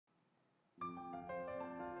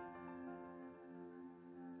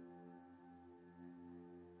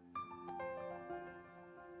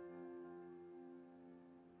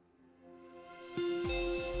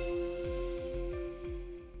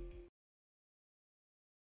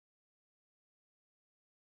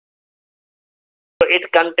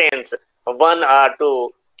it contains one or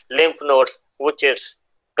two lymph nodes, which is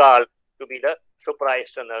called to be the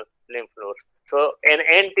supraexternal lymph nodes. So an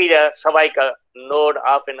anterior cervical node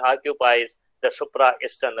often occupies the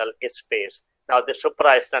supraexternal space. Now the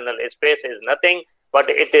supraexternal space is nothing but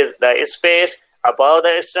it is the space above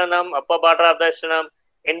the sternum, upper border of the sternum,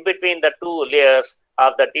 in between the two layers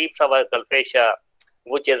of the deep cervical fascia,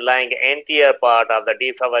 which is lying anterior part of the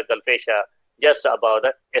deep cervical fascia just above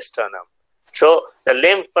the sternum. So the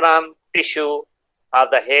lymph from tissue of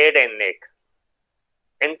the head and neck,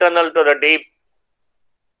 internal to the deep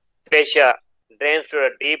fascia, drains to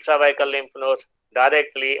the deep cervical lymph nodes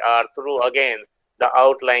directly or through again the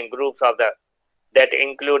outlying groups of the that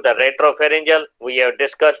include the retropharyngeal, we have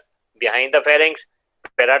discussed, behind the pharynx,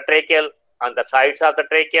 paratracheal, on the sides of the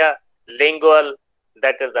trachea, lingual,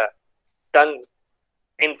 that is the tongue,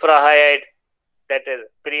 infrahyoid, that is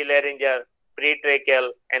prelaryngeal, pretracheal,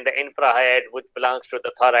 and the infrahyoid, which belongs to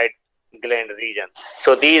the thyroid gland region.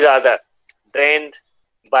 So these are the drained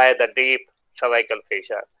by the deep cervical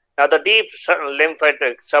fascia. Now the deep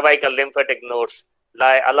cervical lymphatic nodes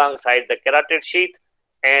lie alongside the carotid sheath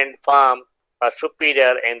and form a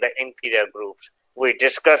superior and the inferior groups. We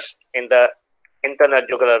discussed in the internal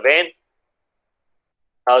jugular vein.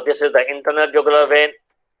 Now this is the internal jugular vein.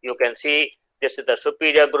 You can see this is the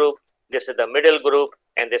superior group, this is the middle group,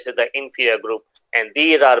 and this is the inferior group. And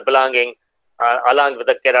these are belonging along with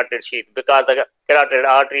the carotid sheath, because the carotid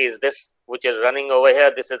artery is this, which is running over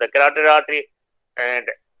here. This is the carotid artery, and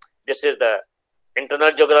this is the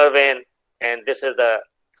internal jugular vein, and this is the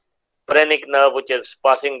phrenic nerve, which is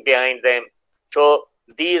passing behind them. So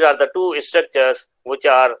these are the two structures which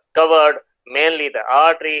are covered, mainly the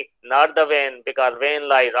artery, not the vein, because vein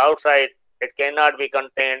lies outside. It cannot be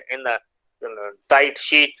contained in the tight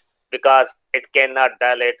sheath because it cannot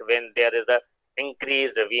dilate when there is a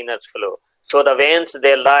increased venous flow. So the veins,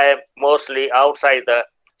 they lie mostly outside the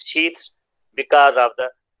sheaths because of the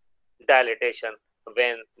dilatation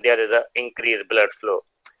when there is a increased blood flow.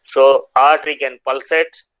 So artery can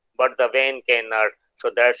pulsate, but the vein cannot. So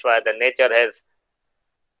that's why the nature has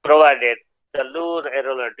provided the loose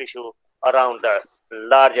areolar tissue around the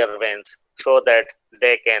larger veins so that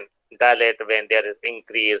they can dilate when there is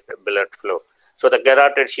increased blood flow. So the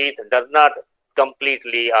carotid sheath does not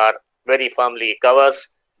completely or very firmly covers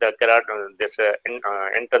the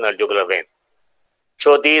internal jugular vein.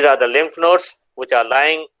 So these are the lymph nodes which are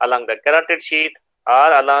lying along the carotid sheath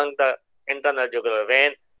or along the internal jugular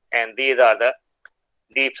vein, and these are the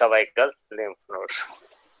deep cervical lymph nodes.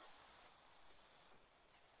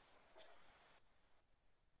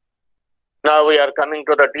 Now we are coming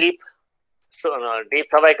to the deep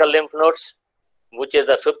cervical lymph nodes, which is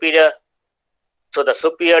the superior. So the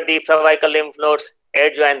superior deep cervical lymph nodes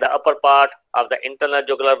adjoin the upper part of the internal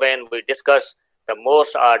jugular vein. We discussed the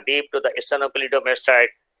most are deep to the sternocleidomastoid.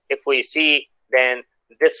 If we see, then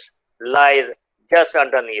this lies just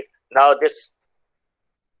underneath. Now this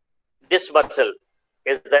muscle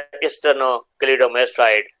is the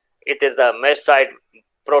sternocleidomastoid. It is the mastoid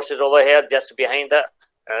process over here, just behind the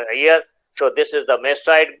ear. So this is the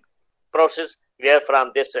mastoid process where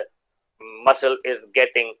from this muscle is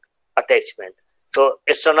getting attachment. So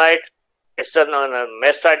mastoid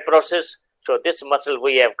process. So this muscle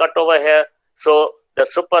we have cut over here. So the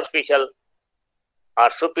superficial or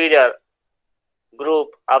superior group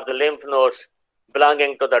of the lymph nodes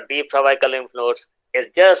belonging to the deep cervical lymph nodes is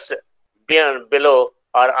just below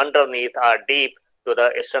or underneath or deep to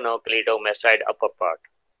the sternocleidomastoid upper part.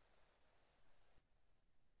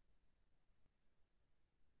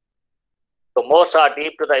 So most are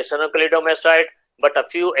deep to the sternocleidomastoid, but a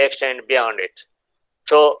few extend beyond it.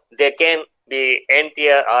 So they can be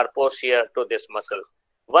anterior or posterior to this muscle.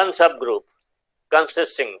 One subgroup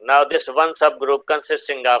consisting of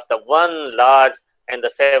the one large and the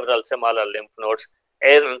several smaller lymph nodes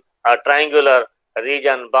in a triangular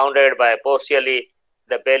region bounded by posteriorly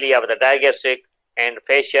the belly of the digastric and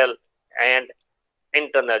facial and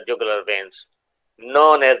internal jugular veins,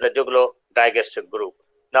 known as the jugulo-digastric group.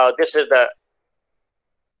 Now this is the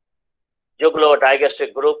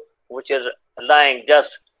jugulo-digastric group, which is lying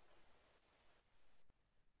just.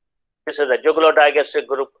 This is the jugulo-digastric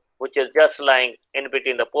group, which is just lying in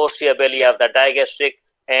between the posterior belly of the digastric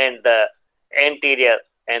and the anterior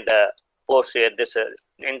and the posterior, this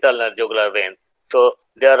internal jugular vein. So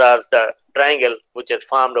there are the triangle which is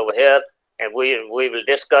formed over here, and we will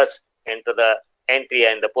discuss into the anterior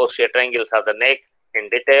and the posterior triangles of the neck in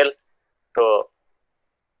detail. So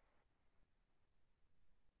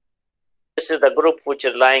this is the group which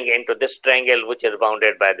is lying into this triangle which is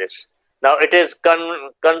bounded by this. Now it is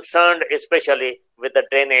concerned especially with the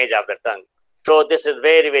drainage of the tongue. So this is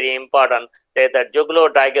very, very important that the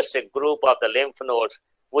jugulo-digastric group of the lymph nodes,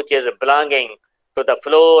 which is belonging to the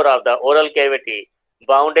floor of the oral cavity,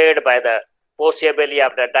 bounded by the posterior belly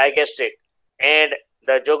of the digastric and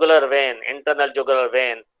the jugular vein, internal jugular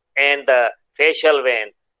vein, and the facial vein.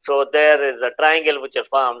 So there is a triangle which is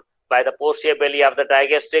formed by the posterior belly of the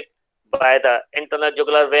digastric, by the internal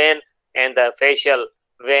jugular vein, and the facial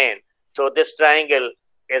vein. So this triangle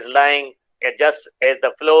is lying just at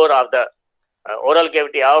the floor of the oral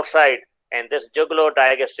cavity outside, and this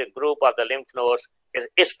jugulo-digastric group of the lymph nodes is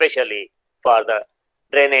especially for the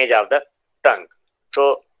drainage of the tongue.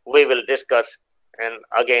 So we will discuss and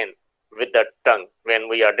again with the tongue when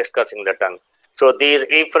we are discussing the tongue. So these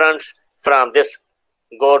efferents from this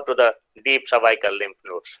go to the deep cervical lymph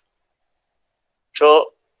nodes.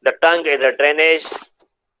 So the tongue is a drainage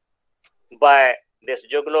by this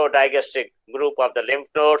jugulo-digastric group of the lymph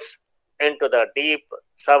nodes into the deep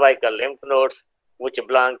cervical lymph nodes, which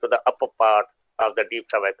belong to the upper part of the deep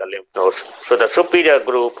cervical lymph nodes. So the superior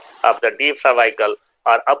group of the deep cervical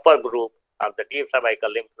or upper group of the deep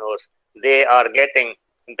cervical lymph nodes, they are getting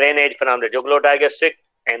drainage from the jugulo-digastric,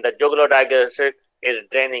 and the jugulo-digastric is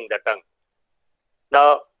draining the tongue.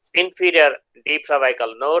 Now, inferior deep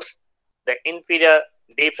cervical nodes, the inferior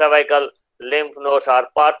deep cervical lymph nodes are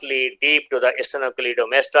partly deep to the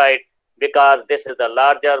sternocleidomastoid, because this is the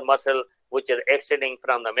larger muscle which is extending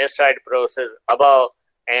from the mastoid process above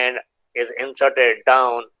and is inserted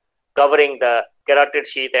down, covering the carotid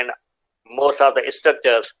sheath and most of the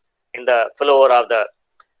structures in the floor of the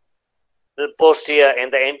posterior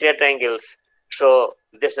and the anterior triangles. So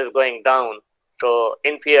this is going down. So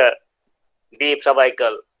inferior deep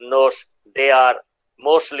cervical nodes, they are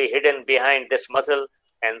mostly hidden behind this muscle,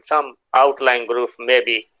 and some outlying groups may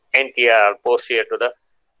be anterior or posterior to the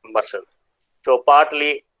muscle. So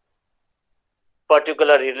partly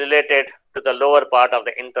particularly related to the lower part of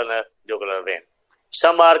the internal jugular vein.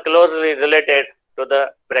 Some are closely related to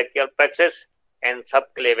the brachial plexus and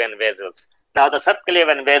subclavian vessels. Now the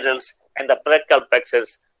subclavian vessels and the brachial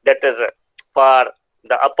plexus, that is for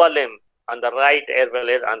the upper limb on the right as well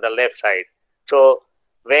as on the left side. So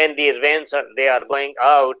when these veins they are going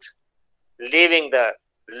out, leaving the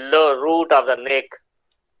low root of the neck,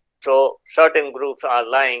 so certain groups are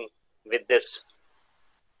lying with this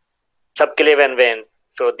subclavian vein.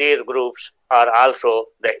 So these groups are also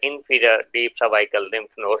the inferior deep cervical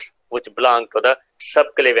lymph nodes, which belong to the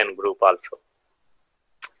subclavian group also.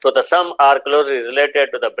 So the some are closely related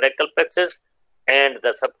to the brachial plexus and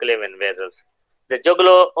the subclavian vessels. The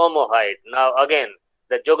jugulo-omohyoid, now again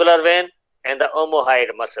the jugular vein and the omohyoid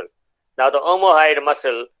muscle. Now the omohyoid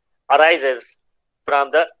muscle arises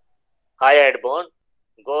from the hyoid bone,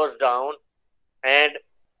 goes down and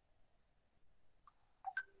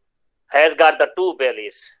has got the two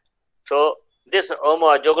bellies. So this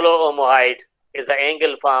jugulo-omohyoid is the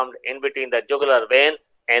angle formed in between the jugular vein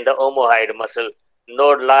and the omohyoid muscle.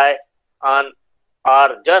 Node lie on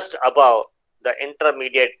or just above the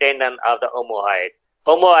intermediate tendon of the omohyoid.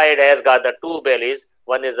 Omohyoid has got the two bellies,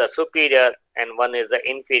 one is the superior and one is the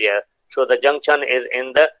inferior. So the junction is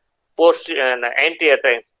in the posterior and anterior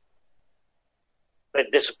triangle,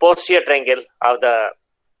 with this posterior triangle of the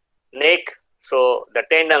neck. So the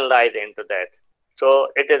tendon lies into that. So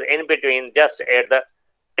it is in between, just at the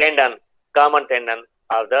tendon, common tendon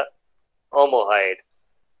of the omohyoid,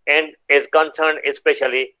 and is concerned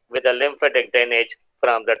especially with the lymphatic drainage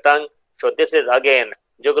from the tongue. So this is again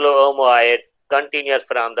jugulo-omohyoid continues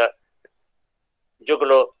from the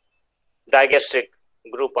jugulo-digastric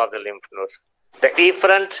group of the lymph nodes. The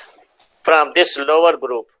efferent from this lower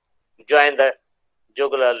group join the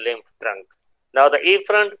jugular lymph trunk. Now the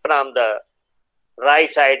efferent from the right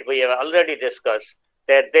side, we have already discussed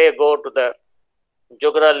that they go to the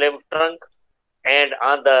jugular lymph trunk, and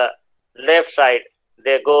on the left side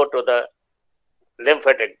they go to the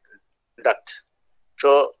lymphatic duct.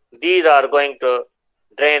 So these are going to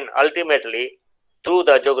drain ultimately through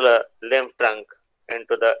the jugular lymph trunk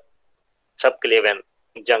into the subclavian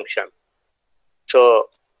junction. So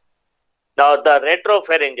now the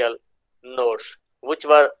retropharyngeal nodes, which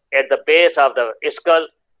were at the base of the skull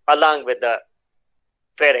along with the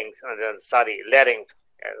pharynx.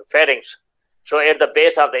 So at the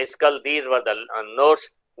base of the skull, these were the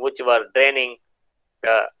nodes which were draining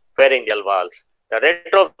the pharyngeal walls. The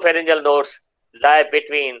retropharyngeal nodes lie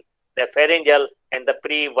between the pharyngeal and the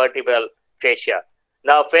prevertebral fascia.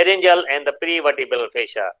 Now pharyngeal and the prevertebral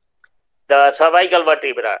fascia, the cervical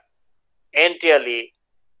vertebra anteriorly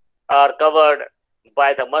are covered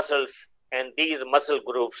by the muscles, and these muscle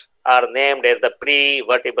groups are named as the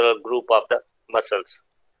prevertebral group of the muscles.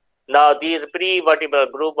 Now these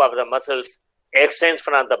prevertebral group of the muscles extends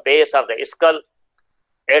from the base of the skull,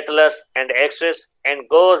 atlas, and axis, and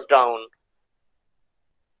goes down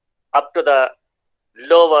up to the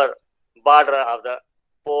lower border of the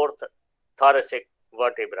fourth thoracic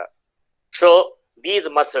vertebra. So these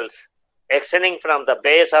muscles extending from the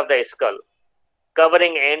base of the skull,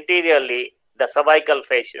 covering anteriorly the cervical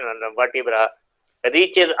vertebra,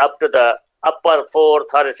 reaches up to the upper four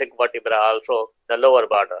thoracic vertebra, also the lower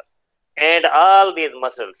border. And all these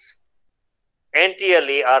muscles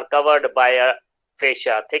anteriorly are covered by a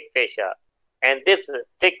fascia, thick fascia. And this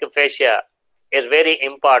thick fascia is very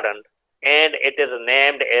important, and it is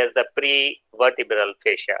named as the prevertebral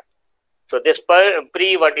fascia. So this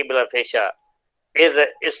prevertebral fascia is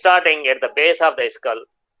starting at the base of the skull,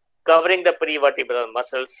 covering the prevertebral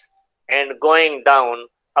muscles and going down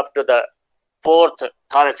up to the fourth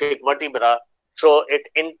thoracic vertebra. So it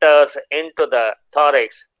enters into the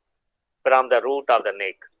thorax from the root of the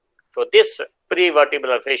neck. So this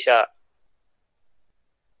prevertebral fascia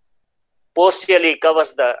posteriorly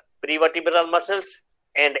covers the prevertebral muscles,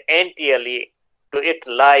 and anteriorly to it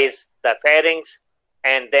lies the pharynx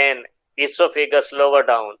and then esophagus lower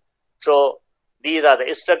down. So these are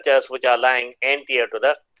the structures which are lying anterior to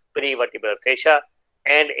the prevertebral fascia.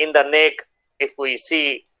 And in the neck, if we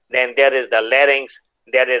see, then there is the larynx,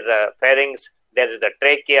 there is the pharynx, there is the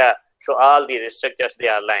trachea. So all these structures, they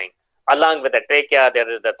are lying. Along with the trachea, there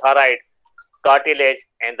is the thyroid cartilage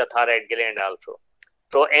and the thyroid gland also.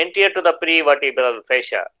 So anterior to the prevertebral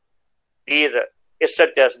fascia, these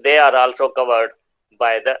structures, they are also covered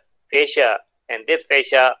by the fascia, and this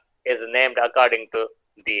fascia is named according to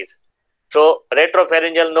these. So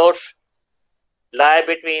retropharyngeal nodes lie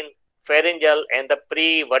between pharyngeal and the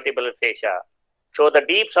prevertebral fascia. So the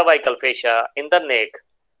deep cervical fascia in the neck,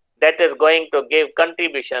 that is going to give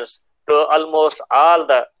contributions to almost all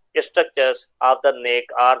the structures of the neck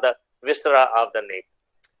or the viscera of the neck.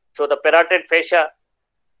 So the parotid fascia,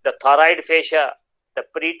 the thyroid fascia, the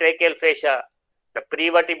pretracheal fascia, the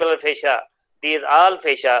prevertebral fascia, these all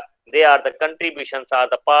fascia, they are the contributions, are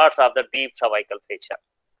the parts of the deep cervical fascia.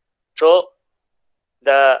 So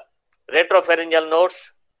the retropharyngeal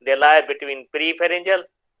nodes, they lie between pharyngeal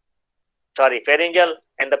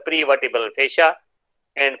and the prevertebral fascia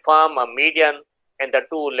and form a median and the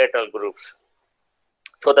two lateral groups.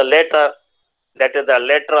 So the lateral, that is the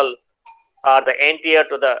lateral, are the anterior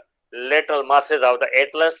to the lateral masses of the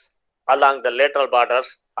atlas along the lateral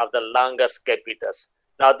borders of the longus capitis.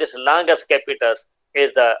 Now this longus capitis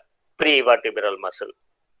is the prevertebral muscle.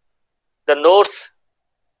 The nodes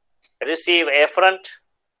receive afferent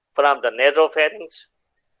from the nasopharynx,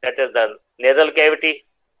 that is the nasal cavity,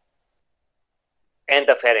 and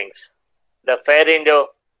the pharynx, the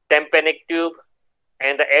pharyngotympanic tube,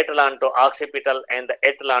 and the atlanto-occipital and the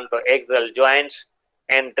atlanto-axial joints,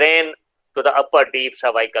 and drain to the upper deep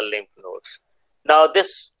cervical lymph nodes. Now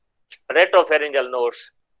this retropharyngeal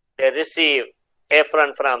nodes, they receive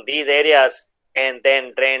afferent from these areas and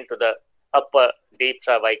then drain to the upper deep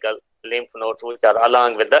cervical lymph nodes, which are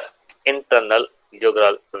along with the internal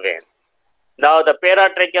jugular vein. Now the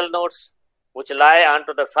paratracheal nodes, which lie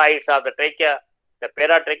onto the sides of the trachea, the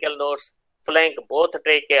paratracheal nodes flank both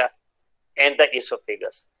trachea and the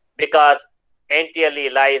esophagus, because anteriorly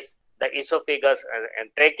lies the esophagus and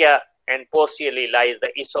trachea, and posteriorly lies the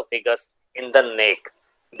esophagus in the neck.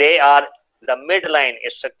 They are the midline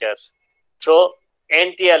structures. So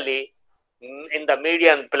anteriorly in the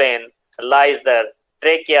median plane lies the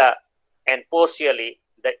trachea and posteriorly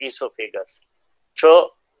the esophagus.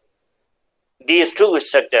 So these two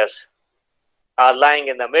structures are lying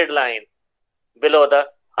in the midline below the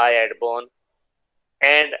hyoid bone,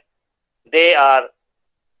 and they are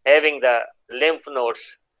having the lymph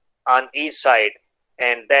nodes on each side,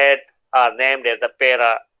 and that are named as the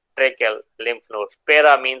paratracheal lymph nodes.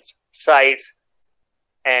 Para means sides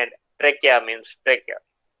and trachea means trachea.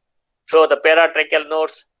 So the paratracheal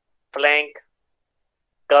nodes flank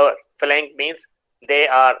means they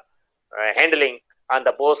are handling on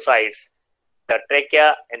the both sides the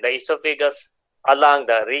trachea and the esophagus along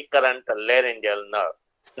the recurrent laryngeal nerve.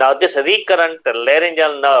 Now this recurrent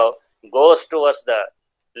laryngeal nerve goes towards the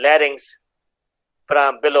larynx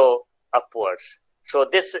from below upwards. So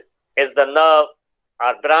this is the nerve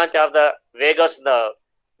or branch of the vagus nerve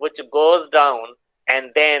which goes down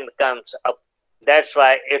and then comes up. That's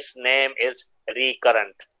why its name is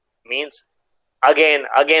recurrent, means again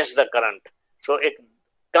against the current. So it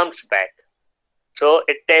comes back. So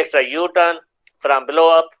it takes a U-turn from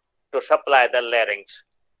below up to supply the larynx.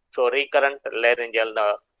 So recurrent laryngeal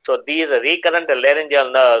nerve. So these recurrent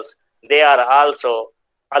laryngeal nerves, they are also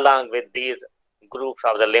along with these groups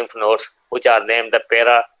of the lymph nodes, which are named the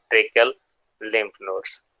paratracheal lymph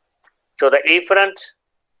nodes. So the efferent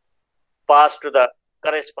pass to the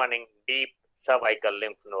corresponding deep cervical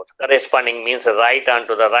lymph nodes. Corresponding means right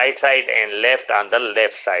onto the right side and left on the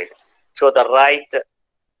left side. So the right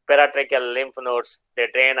paratracheal lymph nodes, they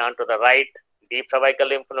drain onto the right deep cervical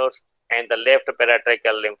lymph nodes, and the left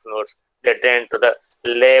paratracheal lymph nodes, they drain to the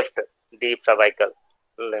left deep cervical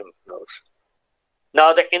lymph nodes.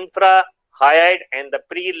 Now the infrahyoid and the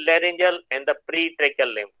prelaryngeal and the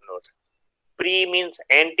pretracheal lymph nodes. Pre means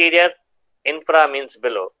anterior, infra means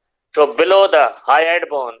below. So below the hyoid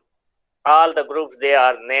bone, all the groups, they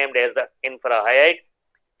are named as the infrahyoid,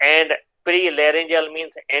 and prelaryngeal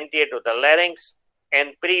means anterior to the larynx,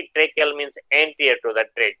 and pretracheal means anterior to the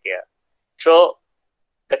trachea. So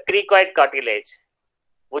the cricoid cartilage,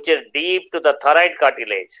 which is deep to the thyroid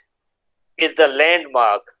cartilage, is the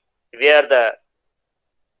landmark where the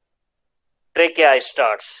trachea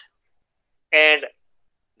starts, and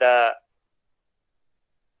the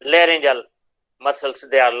laryngeal muscles,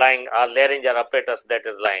 they are lying, or laryngeal apparatus that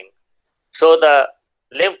is lying. So the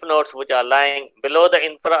lymph nodes which are lying below the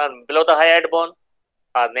hyoid bone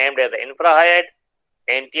are named as the infrahyoid,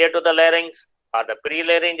 anterior to the larynx are the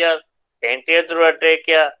prelaryngeal, anterior to the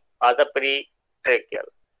trachea are the pretracheal.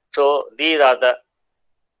 So these are the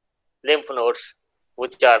lymph nodes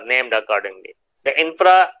which are named accordingly. The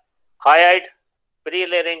infrahyoid,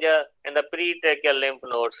 prelaryngeal, and the pretracheal lymph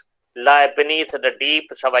nodes lie beneath the deep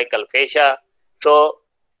cervical fascia. So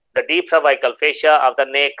the deep cervical fascia of the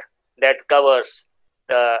neck that covers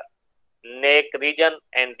the neck region,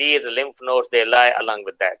 and these lymph nodes, they lie along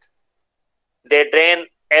with that. They drain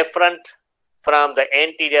efferent from the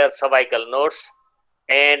anterior cervical nodes,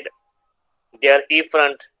 and their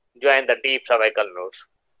efferent join the deep cervical nodes.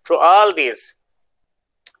 So all these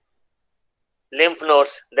lymph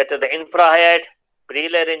nodes, that is the infrahyoid,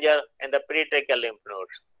 prelaryngeal, and the pretracheal lymph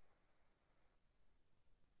nodes.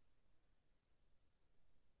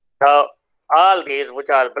 Now, all these which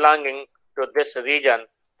are belonging to this region,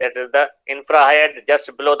 that is the infrahyoid,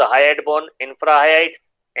 just below the hyoid bone, infrahyoid,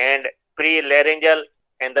 and prelaryngeal,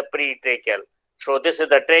 and the pretracheal. So this is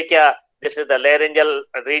the trachea, this is the laryngeal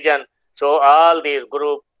region. So all these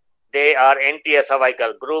groups, they are anterior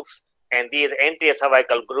cervical groups, and these anterior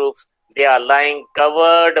cervical groups, they are lying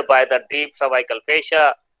covered by the deep cervical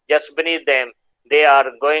fascia. Just beneath them, they are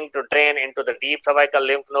going to drain into the deep cervical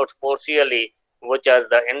lymph nodes posteriorly, which is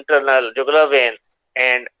the internal jugular vein,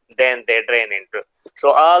 and then they drain into.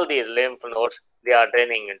 So all these lymph nodes, they are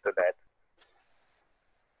draining into that.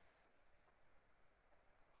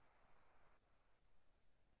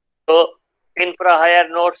 So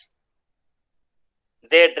infrahyoid nodes,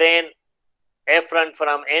 they drain efferent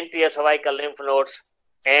from anterior cervical lymph nodes,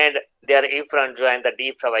 and their efferent join the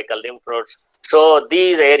deep cervical lymph nodes. So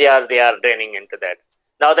these areas, they are draining into that.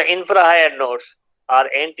 Now the infrahyoid nodes are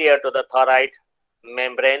anterior to the thyroid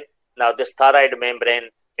membrane. Now this thyroid membrane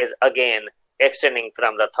is again extending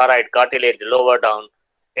from the thyroid cartilage lower down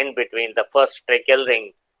in between the first tracheal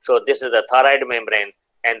ring. So this is the thyroid membrane,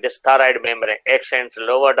 and this thyroid membrane extends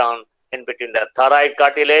lower down in between the thyroid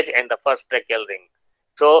cartilage and the first tracheal ring.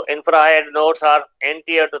 So infrahyoid nodes are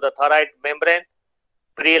anterior to the thyroid membrane.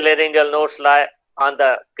 Prelaryngeal nodes lie on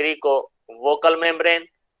the cricovocal membrane,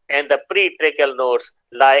 and the pretracheal nodes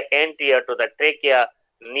lie anterior to the trachea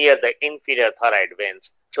near the inferior thyroid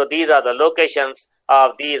veins. So these are the locations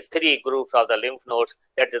of these three groups of the lymph nodes,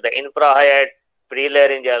 that is the infrahyoid,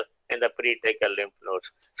 prelaryngeal, and the pretracheal lymph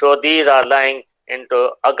nodes. So these are lying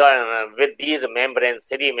into with these membranes,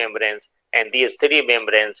 three membranes, and these three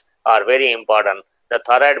membranes are very important: the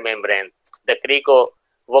thyroid membrane, the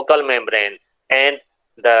cricovocal membrane, and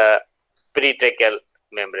the pretracheal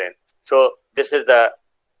membrane. So this is the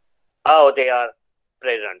how they are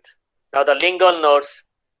present. Now the lingual nodes,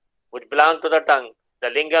 which belong to the tongue, the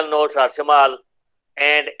lingual nodes are small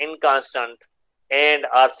and inconstant and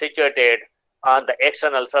are situated on the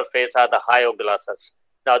external surface of the hyoglossus.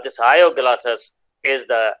 Now this hyoglossus is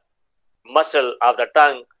the muscle of the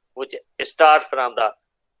tongue which starts from the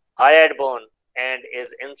hyoid bone and is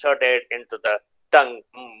inserted into the tongue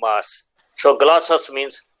mass. So glossus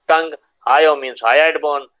means tongue, hyo means hyoid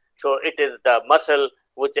bone. So it is the muscle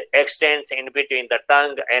which extends in between the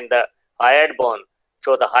tongue and the hyoid bone.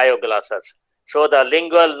 So the hyoglossus. So the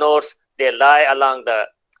lingual nodes, they lie along the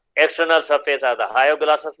external surface of the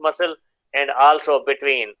hyoglossus muscle and also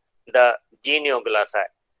between the genioglossi.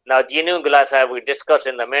 Now genioglossi, we discussed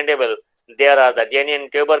in the mandible, there are the genuine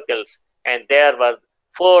tubercles, and there were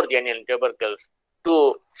 4 genuine tubercles,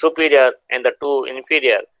 2 superior and the 2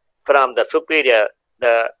 inferior. From the superior,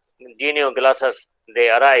 the genioglossus, they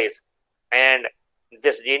arise, and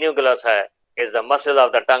this genioglossi is the muscle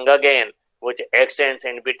of the tongue again, which extends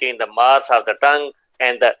in between the marge of the tongue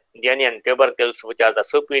and the genuine tubercles, which are the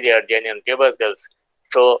superior genuine tubercles.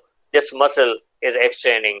 So this muscle is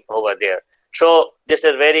extending over there. So this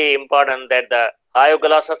is very important that the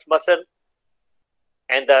hyoglossus muscle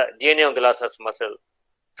and the genioglossus muscle.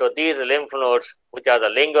 So these lymph nodes, which are the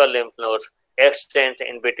lingual lymph nodes, extend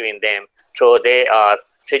in between them. So they are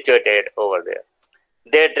situated over there.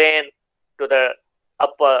 They drain to the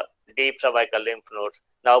upper deep cervical lymph nodes.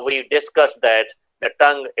 Now we discussed that the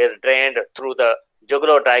tongue is drained through the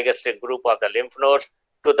jugulo-digastric group of the lymph nodes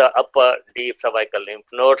to the upper deep cervical lymph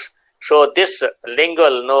nodes. So this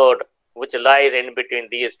lingual node, which lies in between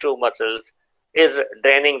these two muscles, is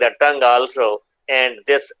draining the tongue also, and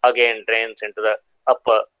this again drains into the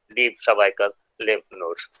upper deep cervical lymph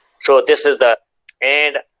nodes. So this is the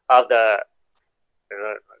end of the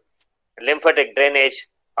lymphatic drainage,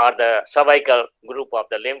 or the cervical group of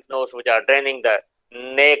the lymph nodes, which are draining the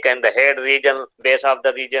neck and the head region, base of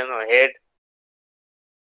the region or head,